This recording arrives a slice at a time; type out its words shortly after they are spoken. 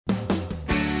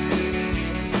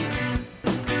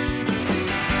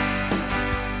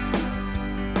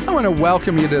I want to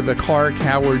welcome you to the Clark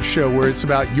Howard Show, where it's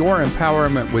about your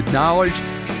empowerment with knowledge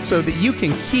so that you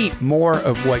can keep more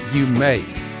of what you make.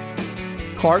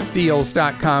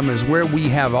 ClarkDeals.com is where we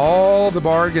have all the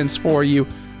bargains for you,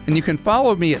 and you can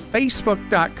follow me at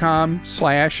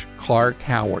Facebook.com/Clark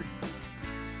Howard.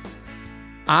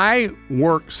 I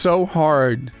work so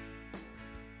hard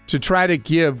to try to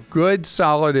give good,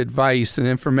 solid advice and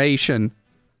information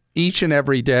each and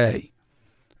every day.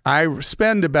 I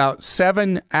spend about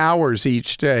 7 hours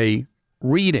each day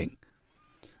reading,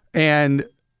 and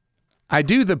I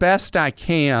do the best I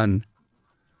can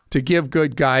to give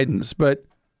good guidance, but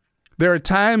there are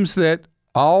times that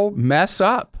I'll mess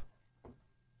up,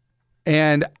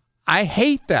 and I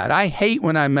hate that. I hate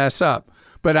when I mess up,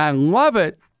 but I love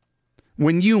it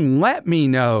when you let me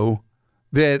know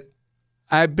that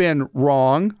I've been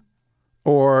wrong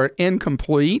or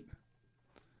incomplete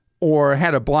or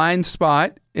had a blind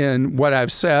spot in what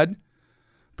I've said,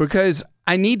 because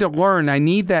I need to learn. I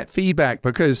need that feedback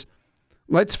because,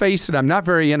 let's face it, I'm not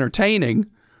very entertaining.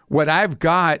 What I've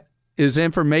got is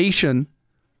information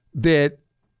that,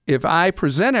 if I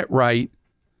present it right,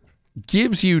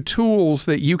 gives you tools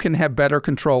that you can have better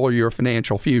control of your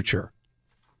financial future.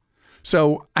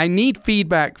 So I need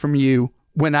feedback from you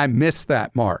when I miss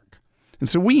that mark. And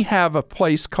so we have a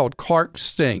place called Clark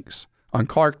Stinks on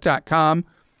Clark.com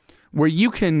where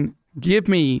you can give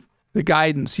me the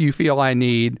guidance you feel I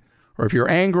need, or if you're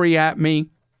angry at me,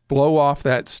 blow off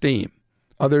that steam.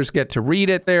 Others get to read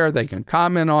it there. They can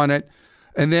comment on it.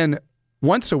 And then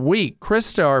once a week,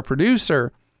 Krista, our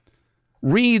producer,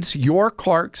 reads your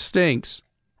Clark Stinks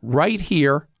right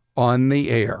here on the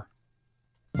air.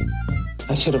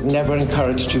 I should have never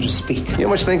encouraged you to speak. You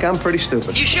must think I'm pretty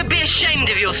stupid. You should be ashamed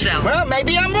of yourself. Well,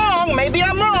 maybe I'm wrong. Maybe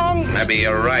I'm wrong. Maybe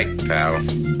you're right, pal.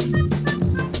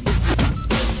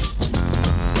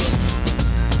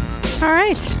 All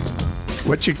right.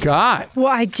 What you got? Well,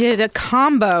 I did a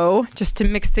combo just to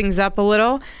mix things up a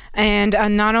little. And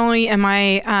not only am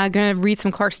I going to read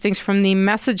some Clark Stinks from the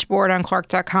message board on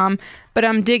Clark.com, but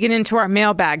I'm digging into our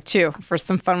mailbag, too, for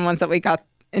some fun ones that we got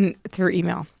through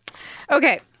email.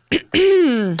 Okay.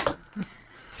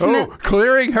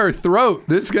 Clearing her throat.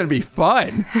 This is going to be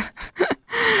fun.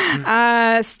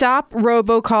 Stop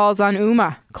robocalls on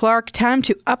Uma. Clark, time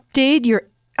to update your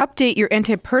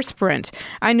antiperspirant.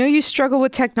 I know you struggle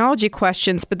with technology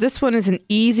questions, but this one is an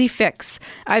easy fix.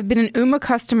 I've been an UMA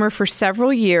customer for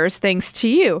several years, thanks to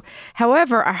you.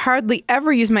 However, I hardly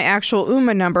ever use my actual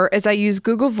UMA number, as I use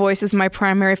Google Voice as my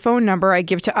primary phone number I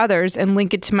give to others and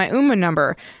link it to my UMA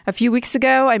number. A few weeks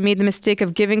ago, I made the mistake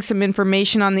of giving some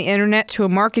information on the internet to a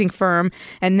marketing firm,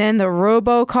 and then the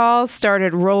robocalls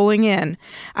started rolling in.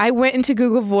 I went into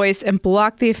Google Voice and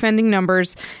blocked the offending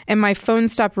numbers, and my phone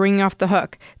stopped ringing off the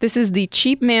hook. This is the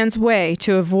cheap man's way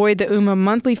to avoid the UMA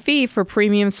monthly fee for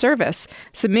premium service.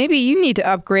 So maybe you need to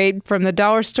upgrade from the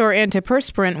dollar store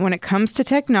antiperspirant when it comes to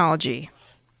technology.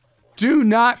 Do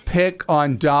not pick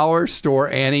on dollar store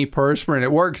antiperspirant.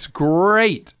 It works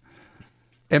great.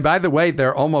 And by the way,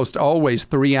 they're almost always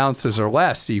 3 ounces or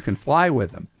less, so you can fly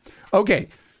with them. Okay,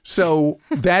 so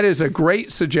that is a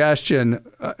great suggestion.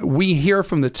 We hear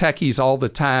from the techies all the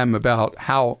time about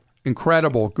how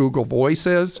incredible Google Voice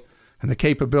is and the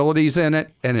capabilities in it,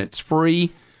 and it's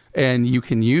free, and you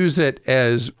can use it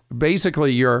as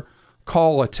basically your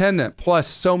call attendant plus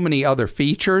so many other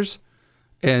features.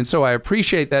 And so I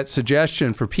appreciate that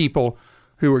suggestion for people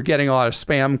who are getting a lot of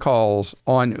spam calls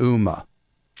on UMA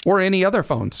or any other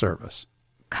phone service.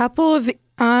 Couple of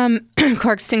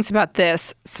Clark Stinks about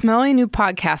this. Smelly new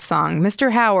podcast song.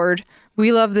 Mr. Howard,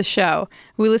 we love the show.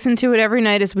 We listen to it every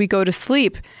night as we go to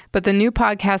sleep. But the new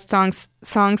podcast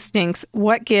song stinks.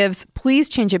 What gives? Please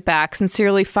change it back.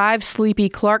 Sincerely, 5 sleepy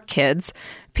Clark kids.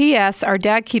 P.S. Our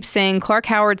dad keeps saying Clark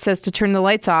Howard says to turn the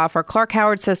lights off, or Clark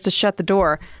Howard says to shut the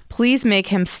door. Please make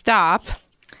him stop.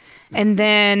 And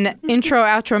then intro,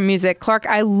 outro music. Clark,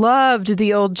 I loved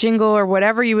the old jingle, or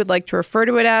whatever you would like to refer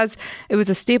to it as. It was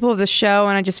a staple of the show,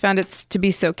 and I just found it to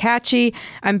be so catchy.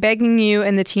 I'm begging you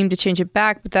and the team to change it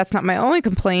back, but that's not my only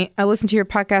complaint. I listen to your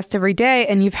podcast every day,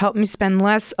 and you've helped me spend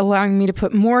less, allowing me to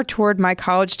put more toward my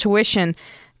college tuition.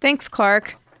 Thanks,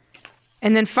 Clark.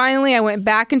 And then finally, I went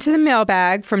back into the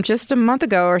mailbag from just a month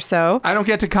ago or so. I don't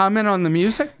get to comment on the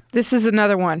music? This is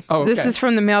another one. Oh, okay. This is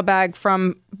from the mailbag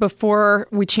from before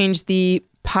we changed the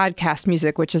podcast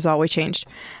music, which is all we changed.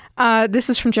 This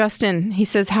is from Justin. He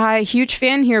says, hi, huge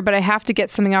fan here, but I have to get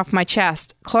something off my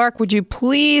chest. Clark, would you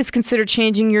please consider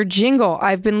changing your jingle?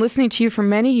 I've been listening to you for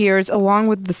many years, along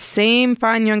with the same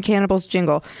Fine Young Cannibals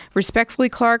jingle. Respectfully,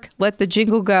 Clark, let the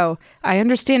jingle go. I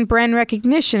understand brand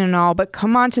recognition and all, but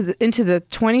come on into the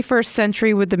 21st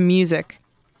century with the music.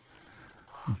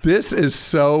 This is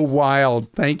so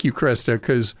wild. Thank you, Krista,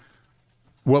 because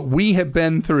what we have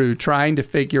been through trying to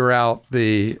figure out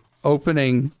the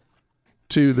opening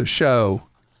to the show,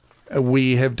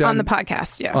 we have done... On the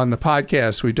podcast, yeah. On the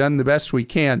podcast. We've done the best we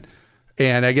can,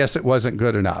 and I guess it wasn't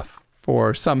good enough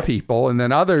for some people, and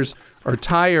then others are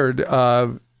tired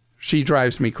of She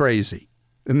Drives Me Crazy.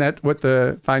 Isn't that what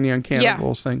the Fine Young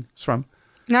Cannibals thing is from?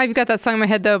 Now you've got that song in my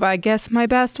head, though, but I guess my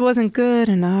best wasn't good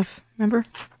enough. Remember?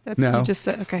 That's what you just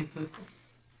said. Okay.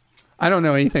 I don't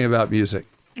know anything about music.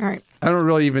 All right. I don't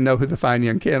really even know who the Fine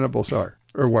Young Cannibals are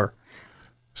or were.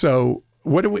 So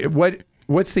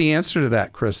what's the answer to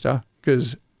that, Krista?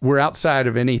 Because we're outside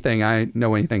of anything I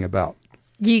know anything about.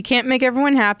 You can't make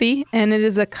everyone happy, and it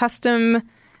is a custom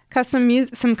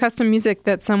music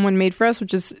that someone made for us,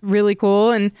 which is really cool.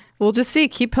 And we'll just see.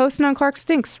 Keep posting on Clark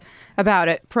Stinks about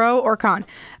it, pro or con.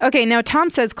 Okay, now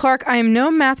Tom says, Clark, I am no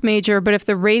math major, but if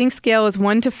the rating scale is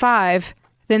 1 to 5,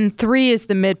 then 3 is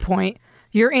the midpoint.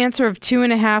 Your answer of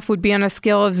 2.5 would be on a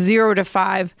scale of 0 to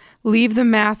 5. Leave the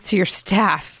math to your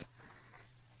staff.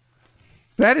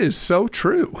 That is so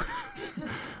true.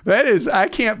 I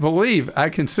can't believe I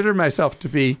consider myself to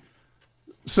be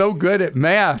so good at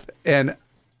math, and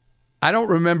I don't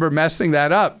remember messing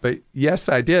that up, but yes,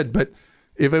 I did. But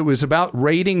if it was about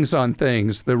ratings on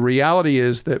things, the reality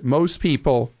is that most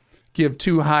people give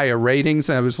too high a ratings.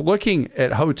 And I was looking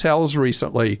at hotels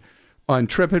recently on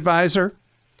TripAdvisor,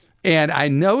 and I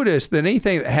noticed that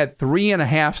anything that had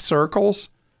 3.5 circles,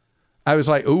 I was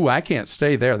like, ooh, I can't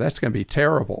stay there. That's going to be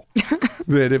terrible.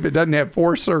 That if it doesn't have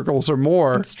 4 circles or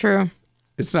more, it's true.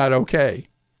 It's not okay.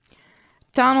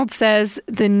 Donald says,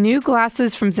 the new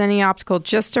glasses from Zenni Optical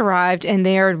just arrived and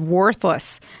they are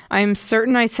worthless. I am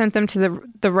certain I sent them to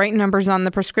the right numbers on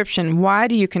the prescription. Why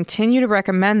do you continue to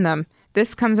recommend them?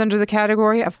 This comes under the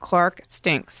category of Clark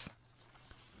Stinks.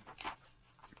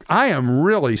 I am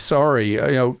really sorry.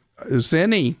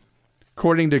 Zenni,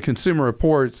 according to Consumer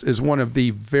Reports, is one of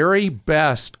the very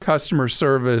best customer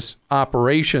service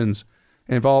operations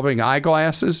involving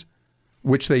eyeglasses,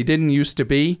 which they didn't used to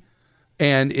be.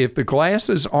 And if the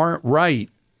glasses aren't right,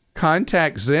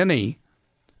 contact Zenni,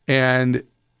 and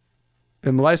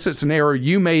unless it's an error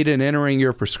you made in entering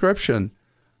your prescription,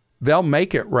 they'll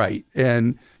make it right.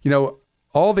 And,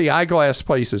 all the eyeglass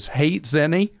places hate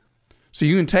Zenni, so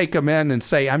you can take them in and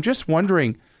say, I'm just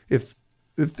wondering if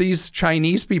these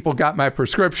Chinese people got my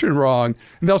prescription wrong.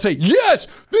 And they'll say, yes,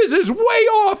 this is way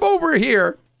off over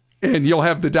here. And you'll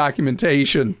have the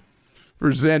documentation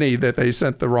for Zenni that they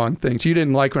sent the wrong things. You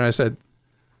didn't like when I said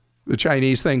the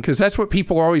Chinese thing, because that's what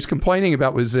people are always complaining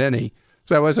about with Zenni.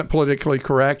 So that wasn't politically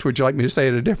correct. Would you like me to say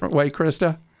it a different way,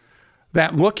 Krista?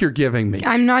 That look you're giving me.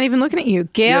 I'm not even looking at you.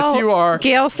 Gail, yes, you are.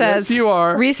 Gail says, yes, you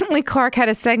are. Recently, Clark had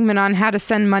a segment on how to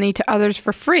send money to others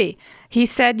for free. He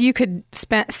said you could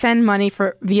send money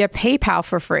via PayPal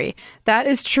for free. That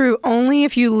is true only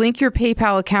if you link your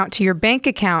PayPal account to your bank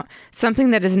account,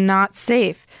 something that is not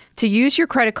safe. To use your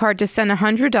credit card to send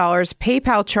 $100,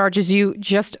 PayPal charges you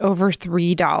just over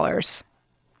 $3.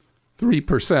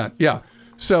 3%, yeah.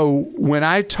 So when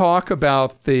I talk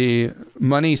about the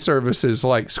money services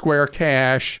like Square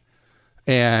Cash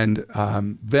and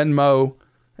Venmo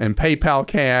and PayPal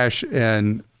Cash,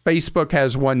 and Facebook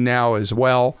has one now as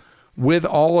well, with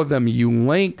all of them, you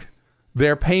link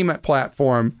their payment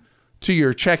platform to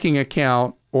your checking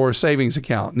account or savings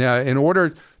account. Now, in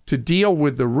order to deal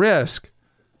with the risk,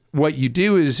 what you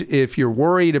do is, if you're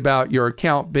worried about your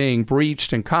account being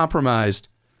breached and compromised,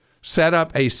 set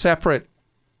up a separate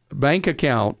bank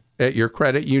account at your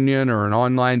credit union or an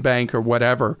online bank or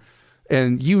whatever,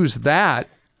 and use that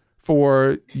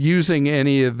for using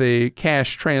any of the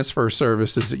cash transfer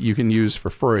services that you can use for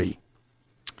free.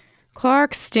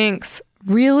 Clark Stinks.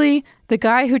 Really? The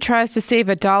guy who tries to save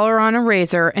 $1 on a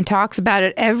razor and talks about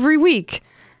it every week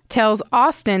tells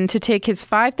Austin to take his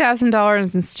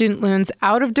 $5,000 in student loans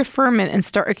out of deferment and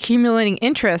start accumulating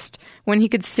interest when he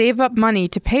could save up money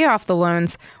to pay off the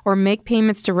loans or make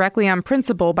payments directly on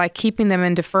principal by keeping them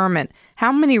in deferment.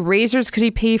 How many razors could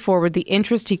he pay for with the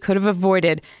interest he could have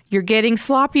avoided? You're getting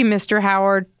sloppy, Mr.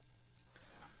 Howard.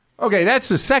 Okay, that's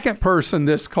the second person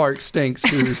this Clark Stinks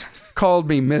who's called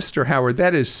me Mr. Howard.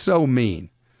 That is so mean.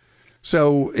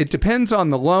 So it depends on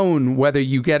the loan whether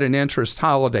you get an interest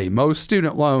holiday. Most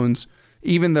student loans,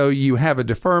 even though you have a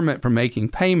deferment from making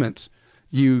payments,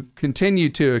 you continue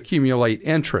to accumulate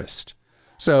interest.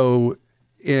 So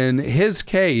in his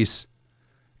case,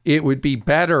 it would be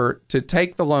better to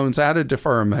take the loans out of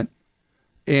deferment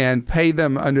and pay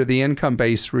them under the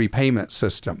income-based repayment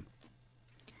system.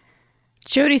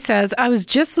 Jody says, I was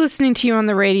just listening to you on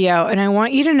the radio, and I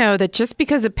want you to know that just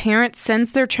because a parent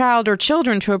sends their child or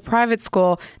children to a private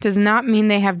school does not mean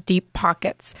they have deep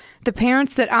pockets. The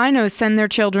parents that I know send their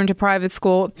children to private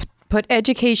school put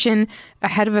education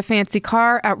ahead of a fancy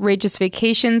car, outrageous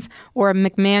vacations, or a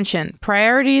McMansion.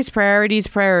 Priorities, priorities,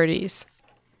 priorities.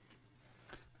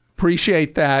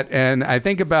 Appreciate that. And I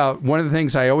think about one of the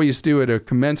things I always do at a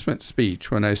commencement speech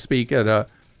when I speak at a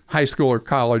high school or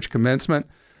college commencement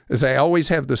is I always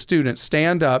have the students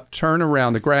stand up, turn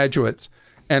around, the graduates,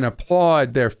 and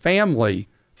applaud their family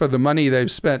for the money they've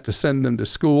spent to send them to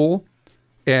school.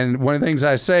 And one of the things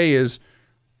I say is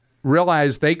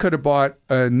realize they could have bought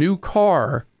a new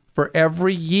car for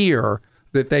every year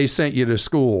that they sent you to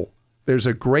school. There's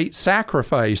a great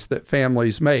sacrifice that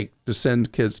families make to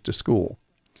send kids to school.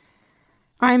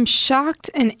 I'm shocked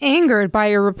and angered by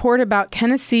a report about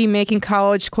Tennessee making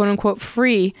college, quote unquote,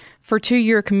 free for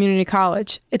 2-year community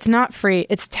college. It's not free.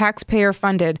 It's taxpayer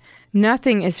funded.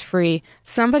 Nothing is free.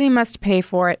 Somebody must pay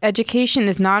for it. Education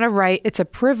is not a right. It's a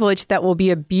privilege that will be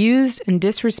abused and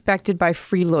disrespected by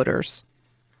freeloaders.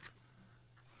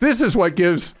 This is what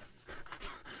gives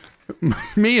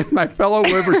me and my fellow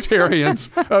libertarians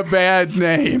a bad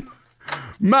name.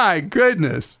 My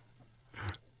goodness.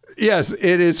 Yes,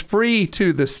 it is free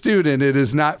to the student. It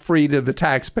is not free to the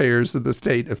taxpayers of the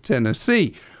state of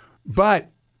Tennessee. But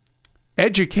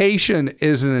education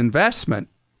is an investment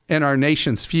in our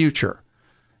nation's future.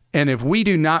 And if we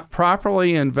do not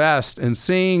properly invest in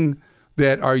seeing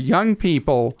that our young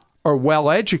people are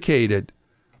well educated,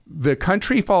 the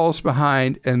country falls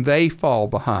behind and they fall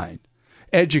behind.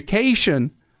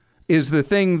 Education is the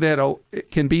thing that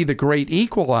can be the great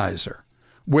equalizer,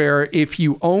 where if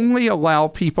you only allow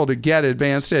people to get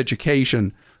advanced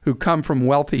education who come from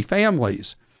wealthy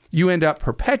families, you end up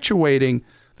perpetuating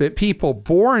that people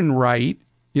born right,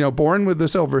 born with the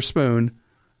silver spoon,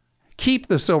 keep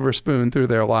the silver spoon through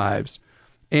their lives.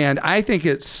 And I think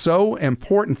it's so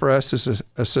important for us as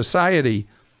a society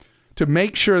to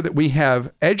make sure that we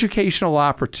have educational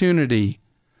opportunity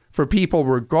for people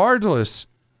regardless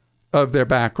of their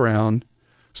background,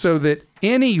 so that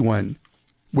anyone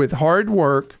with hard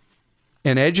work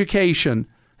and education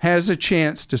has a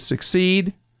chance to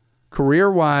succeed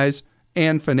career-wise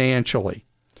and financially.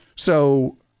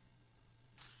 So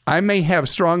I may have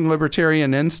strong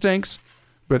libertarian instincts,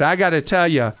 but I got to tell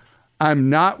you, I'm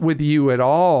not with you at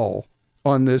all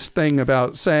on this thing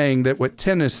about saying that what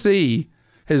Tennessee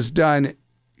has done,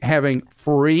 having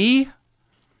free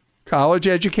college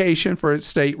education for its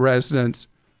state residents,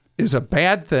 is a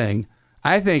bad thing.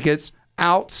 I think it's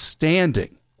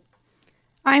outstanding.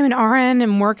 I'm an RN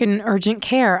and work in urgent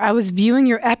care. I was viewing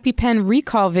your EpiPen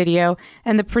recall video,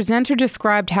 and the presenter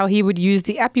described how he would use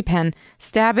the EpiPen,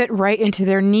 stab it right into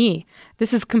their knee.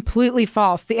 This is completely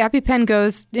false. The EpiPen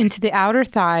goes into the outer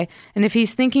thigh, and if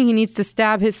he's thinking he needs to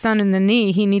stab his son in the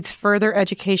knee, he needs further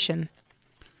education.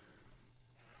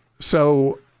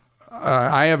 So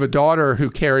I have a daughter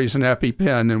who carries an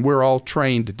EpiPen, and we're all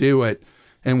trained to do it.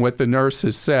 And what the nurse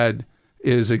has said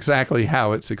is exactly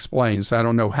how it's explained. So I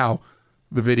don't know how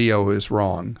the video is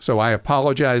wrong. So I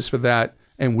apologize for that,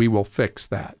 and we will fix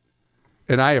that.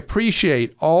 And I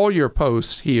appreciate all your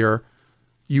posts here.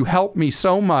 You help me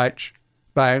so much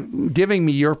by giving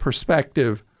me your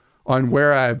perspective on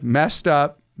where I've messed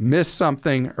up, missed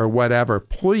something, or whatever.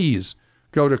 Please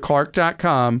go to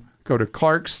Clark.com, go to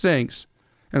Clark Stinks,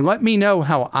 and let me know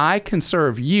how I can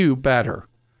serve you better.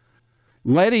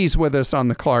 Letty's with us on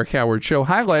the Clark Howard Show.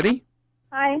 Hi, Letty.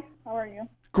 Hi, how are you?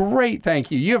 Great,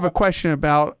 thank you. You have a question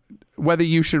about whether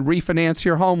you should refinance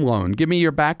your home loan. Give me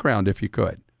your background if you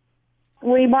could.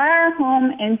 We bought our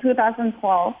home in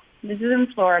 2012. This is in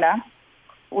Florida.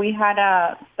 We had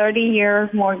a 30-year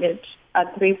mortgage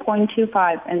at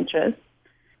 3.25 interest.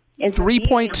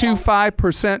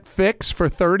 3.25% fixed for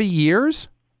 30 years?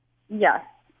 Yes.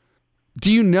 Do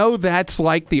you know that's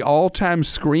like the all-time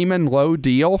screaming low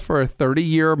deal for a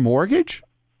 30-year mortgage?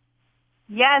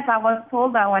 Yes, I was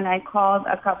told that when I called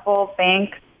a couple of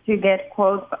banks to get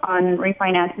quotes on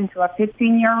refinancing to a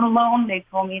 15-year loan. They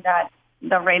told me that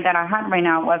the rate that I had right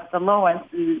now was the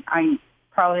lowest, and I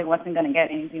probably wasn't going to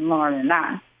get anything lower than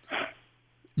that.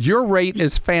 Your rate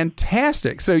is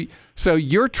fantastic. So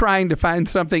you're trying to find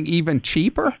something even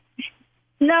cheaper?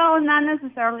 No, not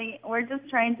necessarily. We're just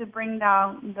trying to bring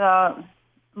down the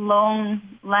loan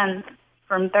length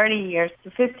from 30 years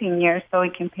to 15 years so we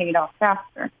can pay it off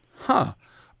faster. Huh.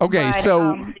 Okay, But,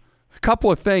 so a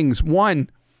couple of things.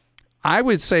 One, I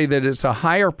would say that it's a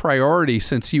higher priority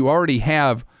since you already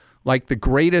have like the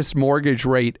greatest mortgage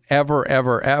rate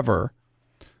ever,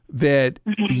 that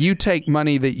you take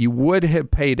money that you would have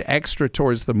paid extra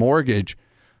towards the mortgage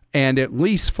and at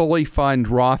least fully fund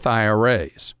Roth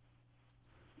IRAs.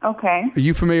 Okay. Are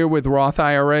you familiar with Roth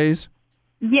IRAs?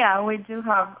 Yeah, we do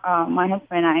have, my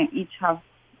husband and I each have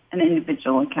an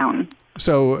individual account.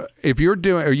 So if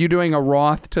are you doing a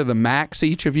Roth to the max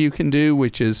each of you can do,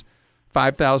 which is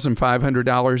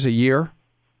 $5,500 a year?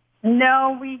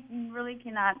 No, we really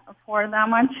cannot afford that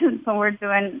much, so we're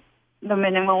doing the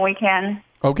minimum we can.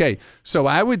 Okay, so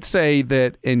I would say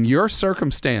that in your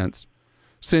circumstance,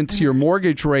 since your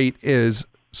mortgage rate is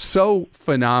so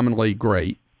phenomenally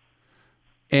great,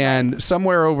 and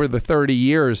somewhere over the 30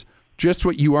 years, just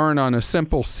what you earn on a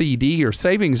simple CD or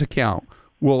savings account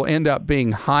will end up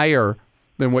being higher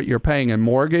than what you're paying in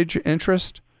mortgage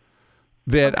interest,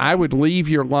 that I would leave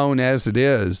your loan as it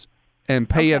is and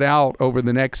pay it out over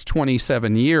the next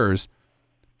 27 years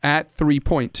at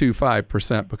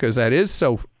 3.25%, because that is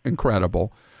so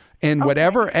incredible. And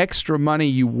whatever extra money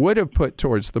you would have put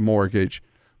towards the mortgage,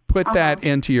 put that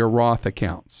into your Roth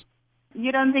accounts.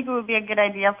 You don't think it would be a good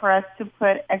idea for us to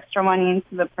put extra money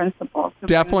into the principal?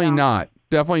 Definitely not.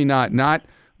 Definitely not. Not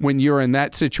when you're in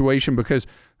that situation, because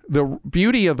the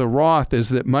beauty of the Roth is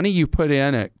that money you put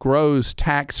in it grows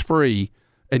tax-free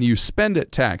and you spend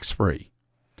it tax-free.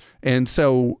 And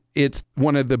so it's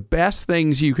one of the best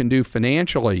things you can do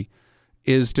financially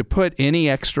is to put any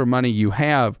extra money you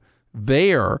have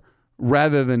there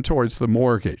rather than towards the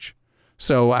mortgage.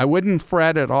 So I wouldn't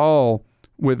fret at all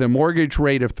with a mortgage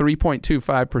rate of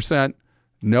 3.25%.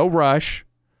 No rush.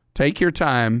 Take your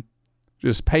time.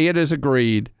 Just pay it as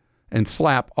agreed and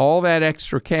slap all that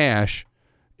extra cash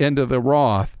into the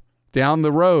Roth. Down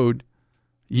the road,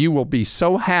 you will be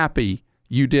so happy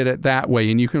you did it that way.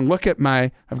 And you can look at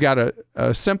I've got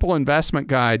a simple investment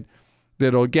guide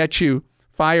that'll get you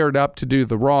fired up to do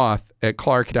the Roth at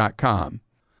Clark.com.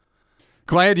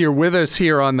 Glad you're with us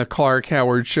here on the Clark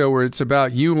Howard Show, where it's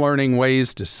about you learning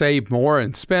ways to save more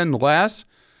and spend less.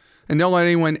 And don't let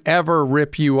anyone ever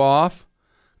rip you off.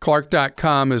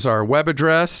 Clark.com is our web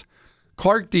address.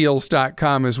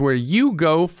 ClarkDeals.com is where you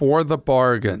go for the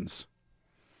bargains.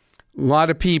 A lot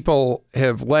of people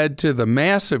have led to the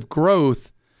massive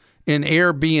growth in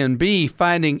Airbnb,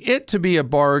 finding it to be a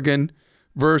bargain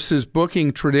versus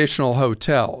booking traditional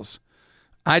hotels.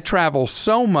 I travel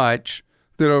so much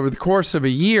that over the course of a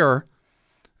year,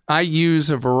 I use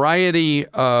a variety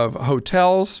of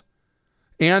hotels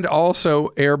and also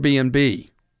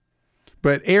Airbnb.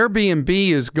 But Airbnb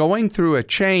is going through a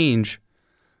change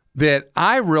that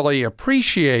I really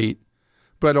appreciate,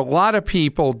 but a lot of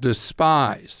people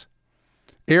despise.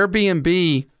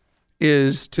 Airbnb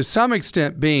is to some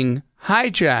extent being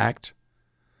hijacked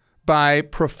by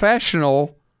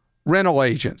professional rental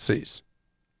agencies,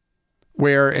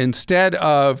 where instead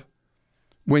of,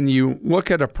 when you look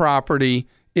at a property,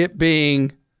 it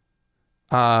being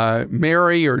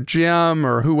Mary or Jim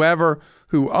or whoever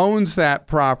who owns that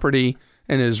property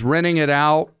and is renting it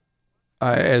out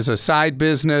as a side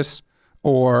business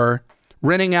or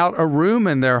renting out a room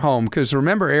in their home. Because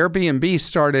remember, Airbnb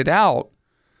started out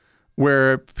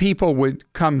where people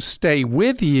would come stay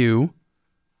with you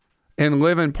and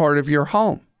live in part of your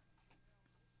home.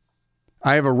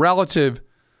 I have a relative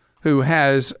who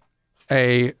has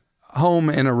a home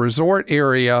in a resort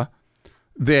area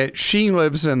that she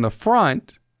lives in the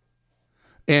front,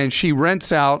 and she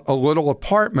rents out a little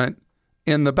apartment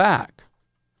in the back.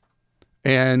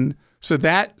 And so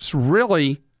that's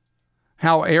really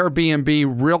how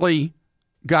Airbnb really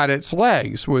got its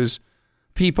legs, was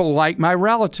people like my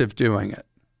relative doing it.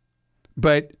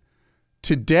 But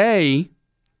today,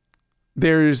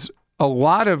 there's a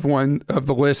lot of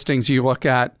the listings you look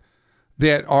at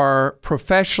that are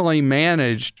professionally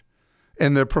managed,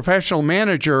 and the professional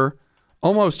manager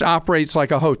almost operates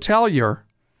like a hotelier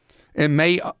and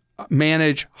may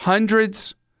manage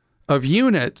hundreds of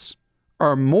units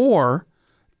or more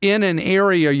in an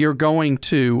area you're going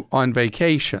to on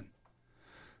vacation.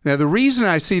 Now, the reason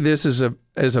I see this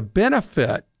as a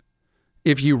benefit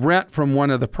if you rent from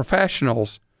one of the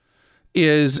professionals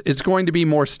is it's going to be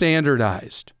more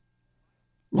standardized.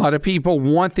 A lot of people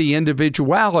want the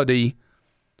individuality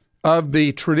of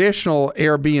the traditional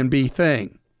Airbnb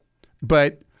thing,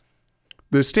 but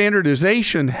the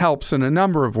standardization helps in a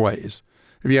number of ways.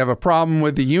 If you have a problem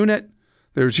with the unit,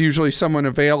 there's usually someone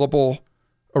available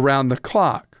around the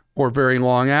clock or very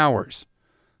long hours.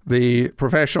 The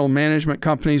professional management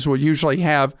companies will usually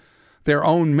have their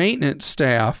own maintenance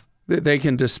staff that they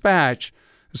can dispatch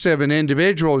instead of an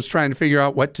individual who's trying to figure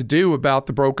out what to do about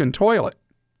the broken toilet.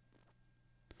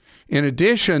 In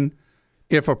addition,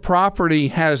 if a property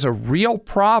has a real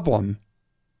problem,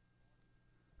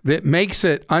 that makes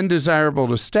it undesirable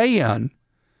to stay in.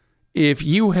 If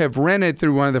you have rented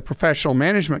through one of the professional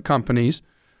management companies,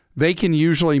 they can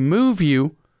usually move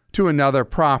you to another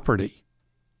property.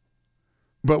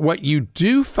 But what you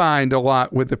do find a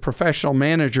lot with the professional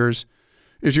managers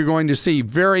is you're going to see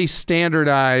very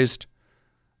standardized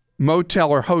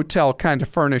motel or hotel kind of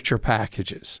furniture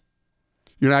packages.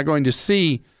 You're not going to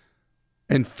see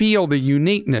and feel the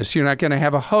uniqueness. You're not going to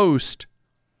have a host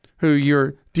who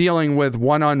you're dealing with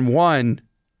one-on-one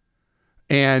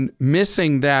and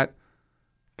missing that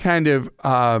kind of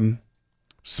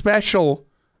special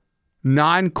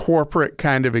non-corporate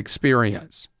kind of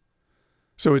experience.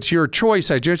 So it's your choice.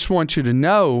 I just want you to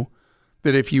know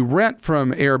that if you rent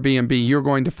from Airbnb, you're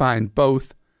going to find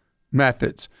both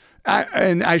methods.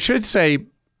 And I should say,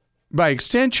 by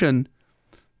extension,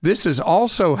 this is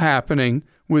also happening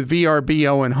with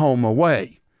VRBO and Home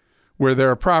Away, where there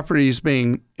are properties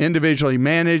being individually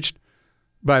managed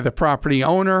by the property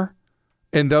owner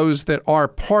and those that are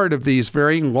part of these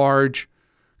very large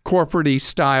corporate-y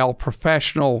style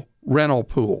professional rental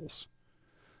pools.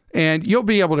 And you'll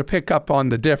be able to pick up on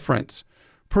the difference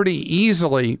pretty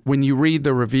easily when you read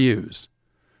the reviews.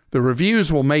 The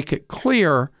reviews will make it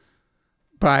clear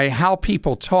by how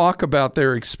people talk about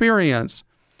their experience,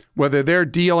 whether they're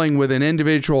dealing with an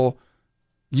individual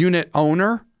unit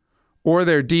owner or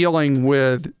they're dealing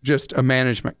with just a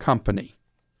management company.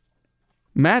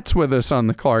 Matt's with us on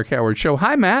the Clark Howard Show.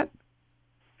 Hi, Matt.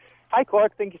 Hi,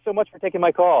 Clark. Thank you so much for taking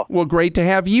my call. Well, great to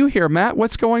have you here, Matt.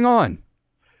 What's going on?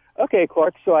 Okay,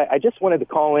 Clark. So I just wanted to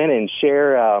call in and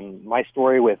share my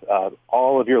story with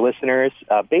all of your listeners.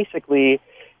 Basically,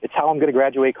 it's how I'm going to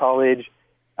graduate college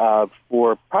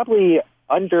for probably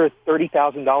under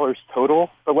 $30,000 total.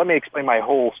 But let me explain my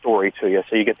whole story to you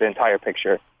so you get the entire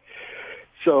picture.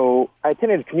 So I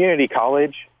attended community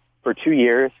college for 2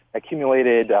 years,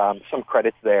 accumulated some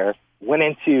credits there, went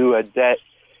into a debt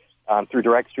through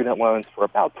direct student loans for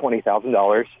about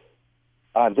 $20,000.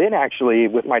 Then actually,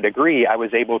 with my degree, I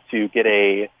was able to get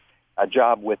a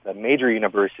job with a major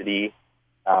university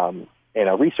in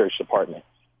a research department.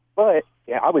 But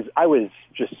yeah, I was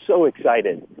just so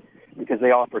excited because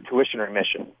they offer tuition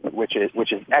remission, which is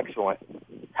excellent.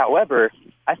 However,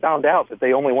 I found out that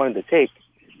they only wanted to take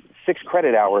 6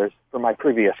 credit hours from my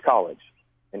previous college,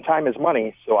 and time is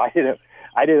money, so I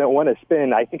didn't want to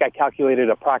spend. I think I calculated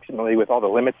approximately with all the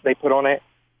limits they put on it,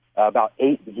 about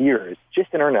 8 years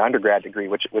just to earn an undergrad degree,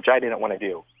 which I didn't want to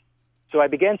do. So I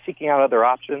began seeking out other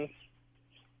options,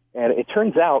 and it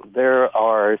turns out there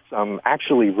are some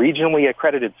actually regionally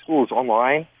accredited schools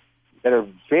online that are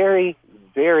very,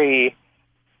 very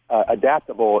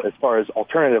adaptable as far as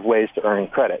alternative ways to earn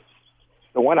credits.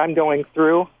 The one I'm going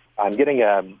through, I'm getting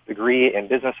a degree in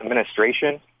business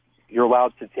administration. You're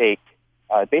allowed to take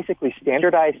basically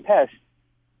standardized tests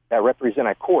that represent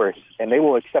a course, and they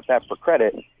will accept that for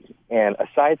credit. And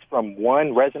aside from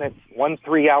one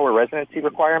 3-hour residency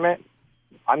requirement,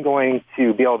 I'm going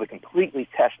to be able to completely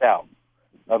test out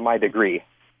of my degree.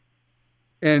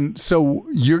 And so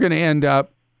you're going to end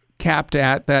up capped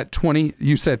at that 20,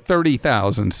 you said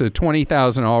 30,000, so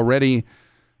 20,000 already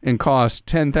and cost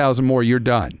 10,000 more, you're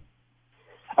done.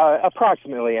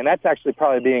 Approximately, and that's actually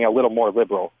probably being a little more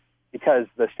liberal, because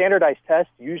the standardized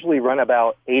tests usually run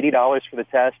about $80 for the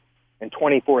test and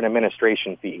 $20 for an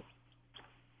administration fee.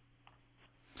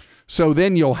 So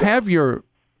then you'll have your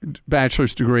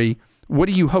bachelor's degree. What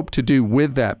do you hope to do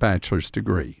with that bachelor's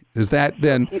degree? Is that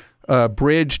then a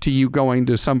bridge to you going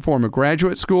to some form of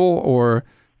graduate school, or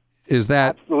is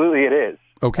that? Absolutely it is.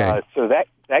 Okay. So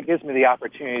that gives me the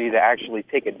opportunity to actually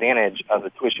take advantage of the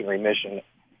tuition remission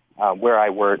where I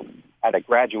work at a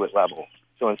graduate level.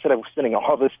 So instead of spending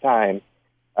all this time,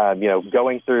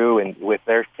 going through and with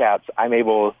their caps, I'm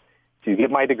able to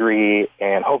get my degree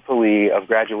and hopefully have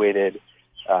graduated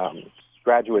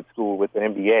graduate school with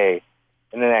an MBA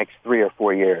in the next 3 or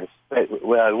 4 years. But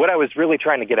what I was really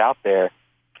trying to get out there,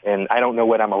 and I don't know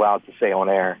what I'm allowed to say on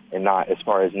air and not as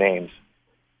far as names.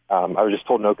 I was just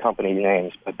told no company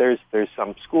names, but there's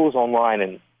some schools online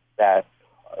and that,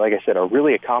 like I said, are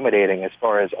really accommodating as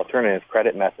far as alternative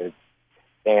credit methods.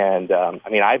 And,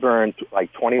 I've earned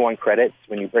like 21 credits.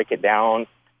 When you break it down,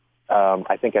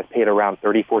 I think I've paid around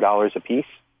 $34 a piece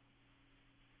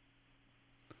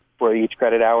for each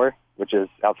credit hour, which is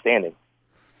outstanding.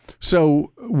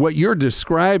 So what you're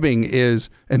describing is,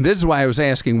 and this is why I was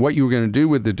asking what you were going to do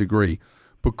with the degree,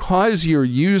 because you're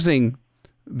using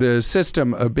the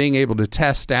system of being able to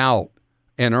test out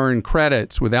and earn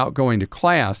credits without going to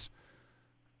class,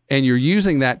 and you're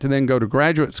using that to then go to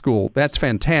graduate school, that's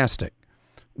fantastic.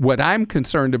 What I'm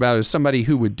concerned about is somebody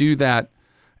who would do that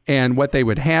And what they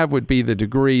would have would be the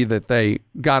degree that they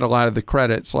got a lot of the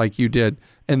credits like you did,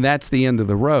 and that's the end of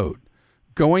the road.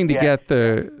 Going to get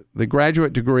the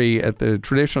graduate degree at the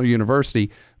traditional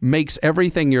university makes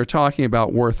everything you're talking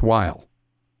about worthwhile.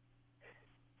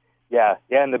 Yeah,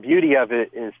 and the beauty of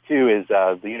it is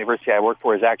the university I work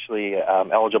for is actually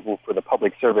eligible for the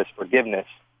public service forgiveness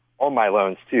on my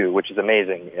loans too, which is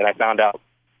amazing. And I found out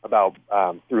about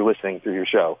through listening through your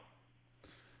show.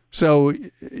 So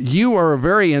you are a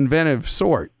very inventive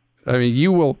sort. I mean,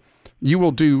 you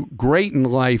will do great in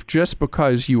life just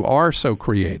because you are so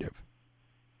creative.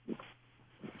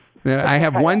 Now, I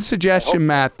have one suggestion,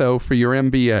 Matt, though, for your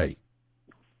MBA.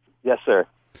 Yes, sir.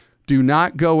 Do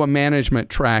not go a management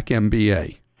track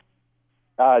MBA.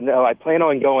 No, I plan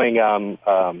on going.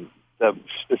 The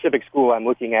specific school I'm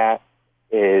looking at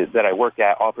that I work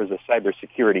at offers a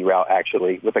cybersecurity route,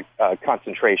 actually, with a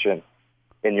concentration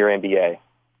in your MBA.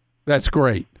 That's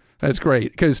great. That's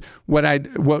great. Because what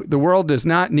the world does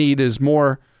not need is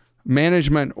more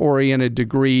management-oriented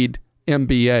degreed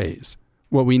MBAs.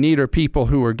 What we need are people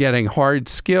who are getting hard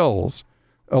skills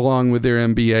along with their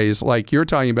MBAs, like you're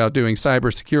talking about doing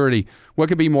cybersecurity. What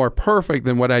could be more perfect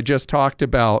than what I just talked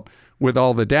about with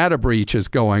all the data breaches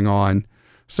going on?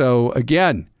 So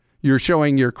again, you're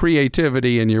showing your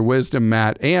creativity and your wisdom,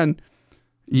 Matt, and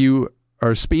you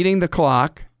are speeding the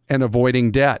clock and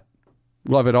avoiding debt.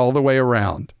 Love it all the way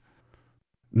around.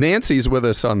 Nancy's with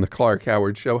us on the Clark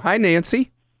Howard Show. Hi,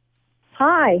 Nancy.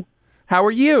 Hi. How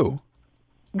are you?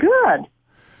 Good.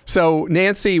 So,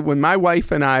 Nancy, when my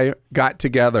wife and I got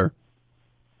together,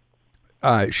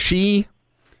 she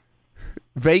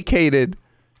vacated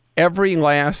every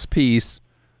last piece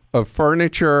of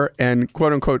furniture and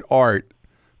quote-unquote art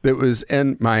that was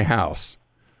in my house.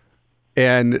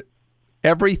 And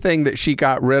everything that she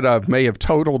got rid of may have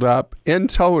totaled up in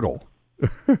total.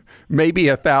 Maybe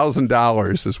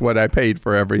 $1,000 is what I paid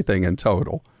for everything in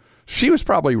total. She was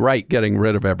probably right getting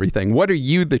rid of everything. What are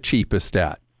you the cheapest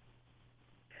at?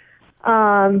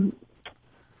 I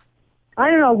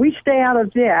don't know. We stay out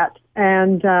of debt,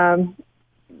 and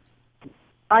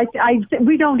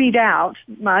we don't eat out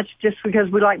much just because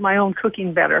we like my own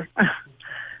cooking better.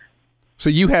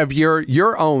 So you have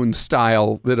your own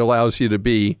style that allows you to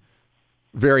be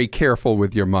very careful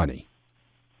with your money.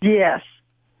 Yes.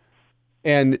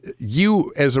 And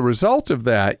you, as a result of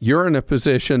that, you're in a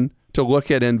position to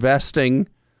look at investing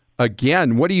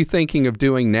again. What are you thinking of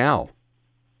doing now?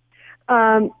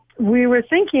 We were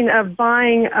thinking of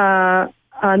buying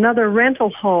another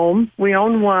rental home. We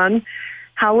own one.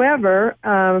 However,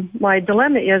 my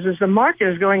dilemma is the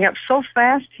market is going up so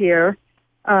fast here.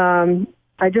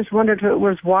 I just wondered if it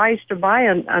was wise to buy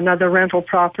another rental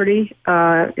property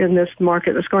in this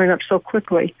market that's going up so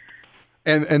quickly.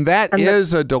 And that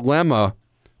is a dilemma.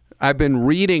 I've been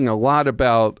reading a lot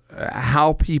about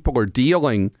how people are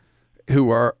dealing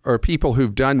who are people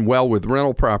who've done well with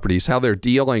rental properties, how they're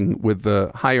dealing with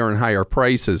the higher and higher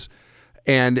prices.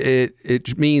 And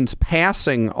it means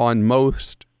passing on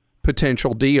most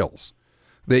potential deals,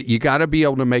 that you got to be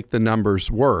able to make the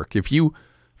numbers work. If you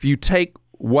take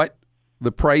what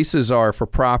the prices are for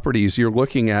properties you're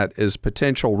looking at as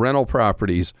potential rental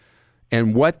properties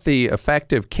and what the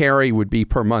effective carry would be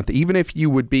per month, even if you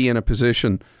would be in a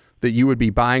position that you would be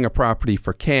buying a property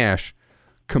for cash,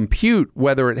 compute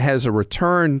whether it has a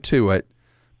return to it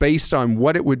based on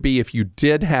what it would be if you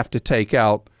did have to take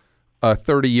out a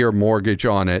 30-year mortgage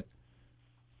on it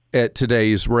at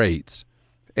today's rates.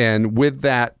 And with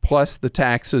that, plus the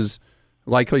taxes,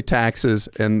 likely taxes,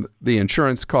 and the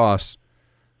insurance costs,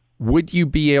 would you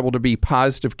be able to be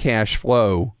positive cash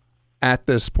flow at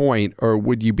this point, or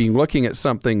would you be looking at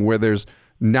something where there's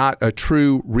not a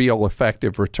true, real,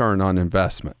 effective return on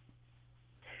investment?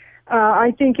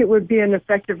 I think it would be an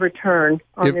effective return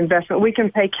on investment. We can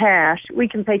pay cash.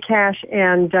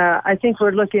 And I think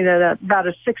we're looking at about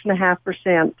a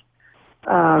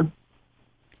 6.5%.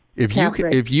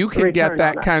 If you can get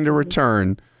that kind of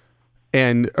return,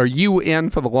 and are you in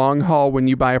for the long haul when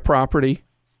you buy a property?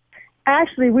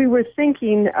 Actually, we were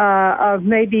thinking of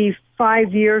maybe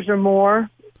 5 years or more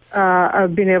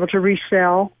of being able to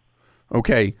resell.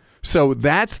 Okay. So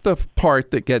that's the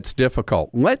part that gets difficult.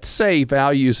 Let's say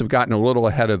values have gotten a little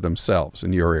ahead of themselves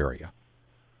in your area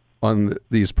on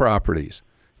these properties.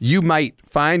 You might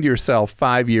find yourself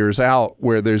 5 years out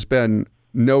where there's been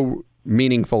no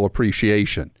meaningful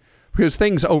appreciation because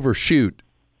things overshoot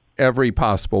every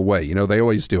possible way. You know, they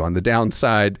always do on the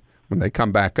downside when they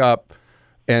come back up,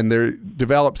 and there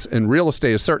develops in real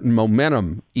estate a certain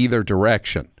momentum either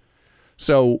direction.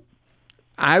 So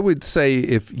I would say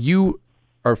if you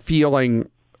are feeling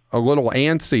a little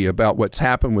antsy about what's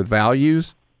happened with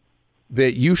values,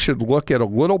 that you should look at a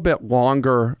little bit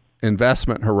longer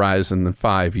investment horizon than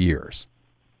 5 years.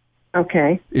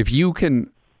 Okay. If you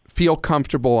can feel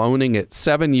comfortable owning it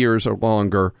 7 years or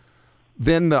longer,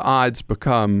 then the odds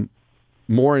become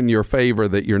more in your favor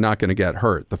that you're not going to get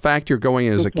hurt. The fact you're going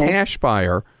in as a cash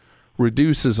buyer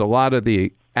reduces a lot of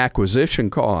the acquisition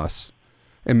costs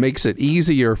and makes it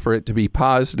easier for it to be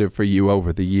positive for you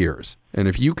over the years. And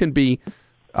if you can be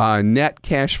net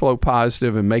cash flow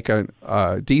positive and make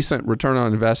a decent return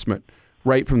on investment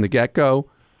right from the get-go,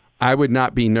 I would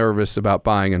not be nervous about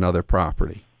buying another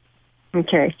property.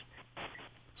 Okay.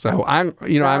 So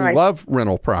I love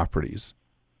rental properties.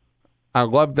 I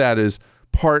love that as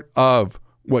part of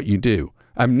what you do.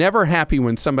 I'm never happy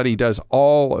when somebody does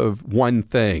all of one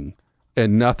thing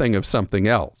and nothing of something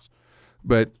else.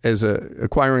 But as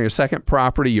acquiring a second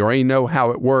property, you already know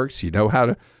how it works. You know how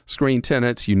to screen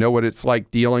tenants. You know what it's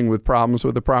like dealing with problems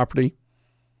with the property.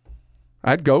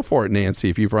 I'd go for it, Nancy,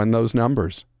 if you've run those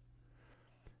numbers.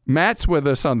 Matt's with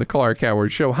us on the Clark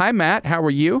Howard Show. Hi, Matt. How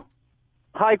are you?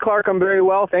 Hi, Clark. I'm very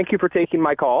well. Thank you for taking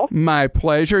my call. My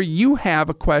pleasure. You have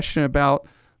a question about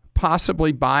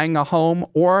possibly buying a home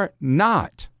or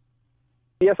not.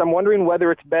 Yes, I'm wondering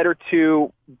whether it's better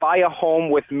to buy a home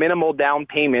with minimal down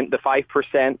payment, the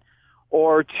 5%,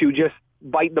 or to just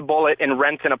bite the bullet and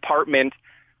rent an apartment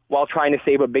while trying to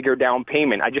save a bigger down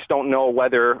payment. I just don't know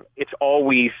whether it's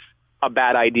always a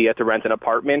bad idea to rent an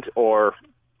apartment or,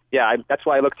 that's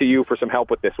why I look to you for some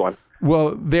help with this one.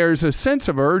 Well, there's a sense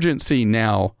of urgency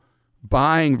now,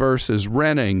 buying versus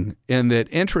renting, in that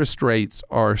interest rates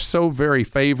are so very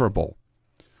favorable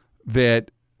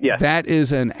that that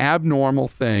is an abnormal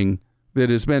thing that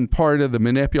has been part of the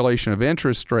manipulation of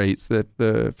interest rates that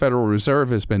the Federal Reserve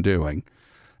has been doing.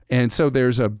 And so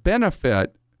there's a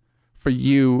benefit for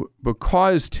you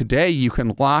because today you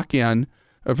can lock in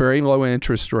a very low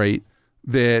interest rate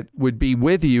that would be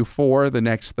with you for the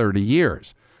next 30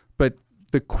 years. But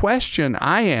the question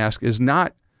I ask is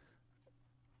not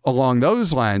along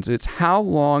those lines. It's how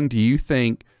long do you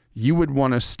think you would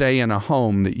want to stay in a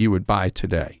home that you would buy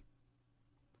today?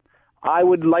 I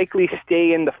would likely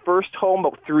stay in the first home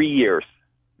about 3 years.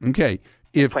 Okay.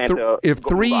 If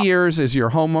 3 years is your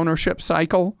home ownership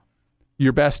cycle,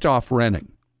 you're best off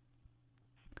renting.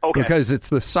 Okay. Because it's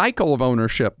the cycle of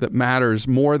ownership that matters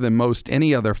more than most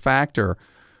any other factor.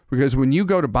 Because when you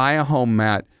go to buy a home,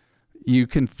 Matt, you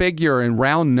can figure in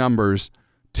round numbers,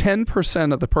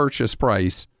 10% of the purchase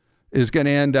price is going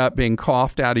to end up being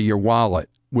coughed out of your wallet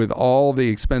with all the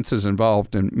expenses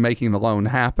involved in making the loan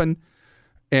happen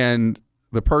and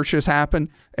the purchase happen.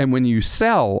 And when you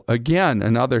sell, again,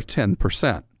 another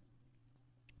 10%.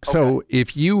 So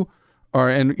if you are,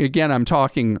 and again, I'm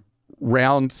talking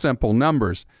round, simple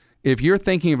numbers. If you're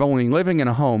thinking of only living in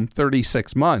a home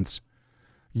 36 months,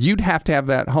 you'd have to have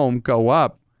that home go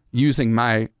up using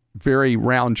my very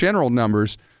round general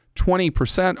numbers,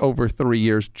 20% over 3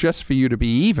 years just for you to be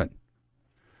even.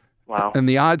 Wow. And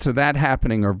the odds of that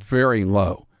happening are very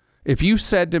low. If you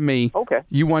said to me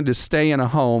you wanted to stay in a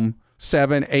home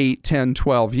 7, 8, 10,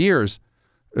 12 years,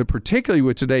 particularly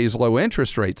with today's low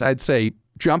interest rates, I'd say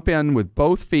jump in with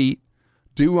both feet,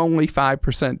 do only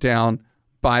 5% down,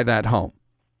 buy that home.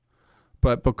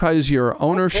 But because your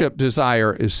ownership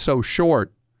desire is so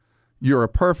short, you're a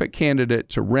perfect candidate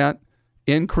to rent,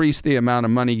 increase the amount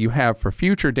of money you have for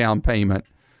future down payment,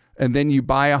 and then you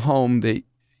buy a home that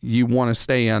you want to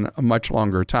stay in a much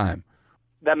longer time.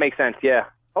 That makes sense, yeah.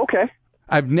 Okay.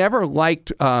 I've never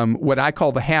liked what I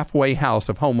call the halfway house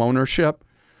of home ownership,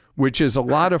 which is a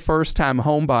lot of first-time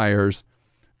home buyers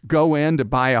go in to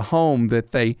buy a home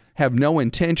that they have no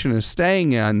intention of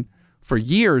staying in for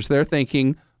years. They're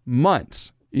thinking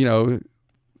months,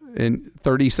 in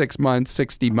 36 months,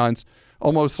 60 months,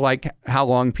 almost like how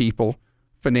long people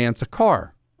finance a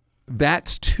car.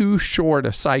 That's too short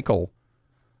a cycle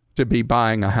to be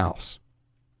buying a house.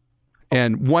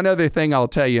 And one other thing I'll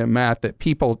tell you, Matt, that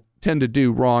people tend to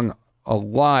do wrong a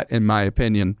lot, in my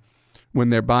opinion, when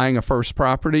they're buying a first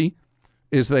property,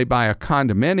 is they buy a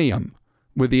condominium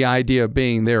with the idea of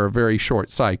being there a very short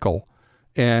cycle.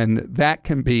 And that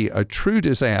can be a true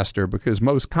disaster because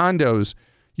most condos,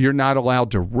 you're not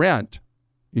allowed to rent.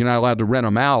 You're not allowed to rent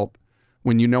them out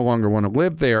when you no longer want to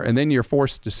live there. And then you're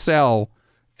forced to sell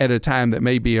at a time that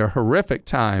may be a horrific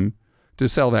time to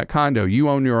sell that condo. You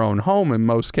own your own home in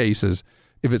most cases.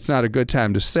 If it's not a good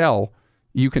time to sell,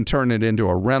 you can turn it into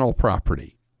a rental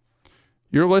property.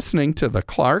 You're listening to The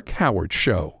Clark Howard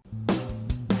Show.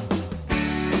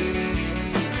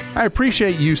 I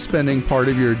appreciate you spending part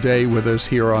of your day with us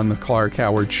here on The Clark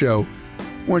Howard Show.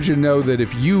 I want you to know that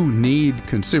if you need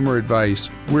consumer advice,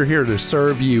 we're here to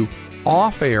serve you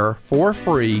off air for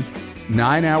free,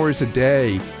 9 hours a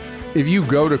day. If you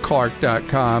go to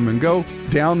Clark.com and go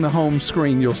down the home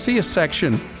screen, you'll see a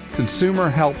section, Consumer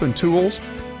Help and Tools.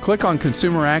 Click on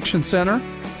Consumer Action Center,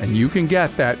 and you can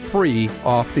get that free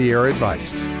off-the-air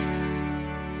advice.